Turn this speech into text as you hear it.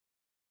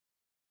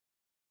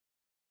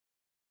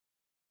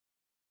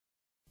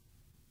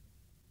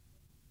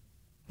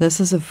This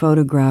is a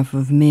photograph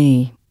of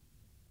me.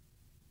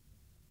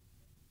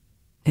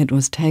 It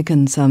was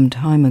taken some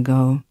time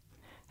ago.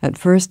 At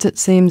first it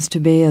seems to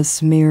be a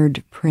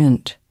smeared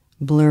print,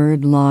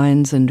 blurred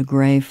lines and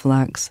gray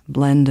flecks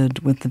blended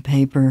with the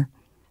paper.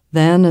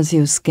 Then, as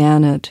you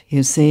scan it,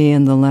 you see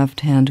in the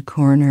left-hand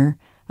corner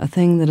a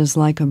thing that is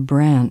like a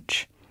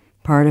branch,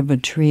 part of a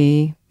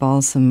tree,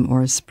 balsam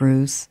or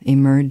spruce,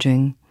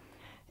 emerging,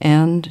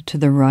 and to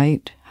the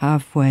right,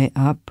 halfway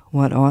up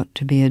what ought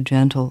to be a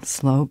gentle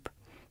slope,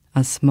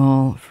 a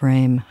small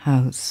frame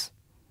house.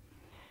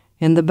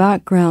 In the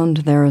background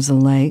there is a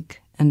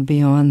lake, and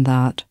beyond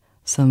that,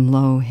 some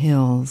low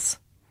hills.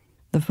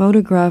 The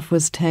photograph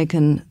was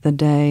taken the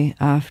day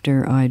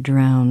after I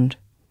drowned.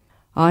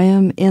 I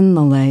am in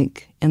the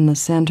lake, in the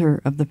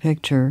center of the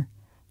picture,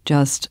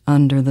 just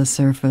under the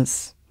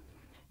surface.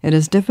 It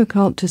is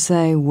difficult to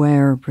say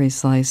where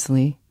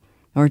precisely,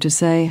 or to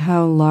say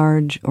how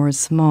large or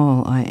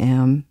small I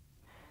am.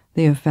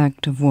 The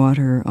effect of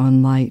water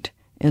on light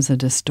is a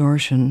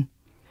distortion,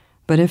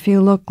 but if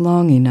you look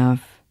long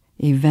enough,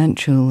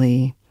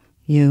 eventually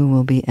you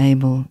will be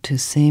able to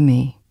see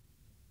me.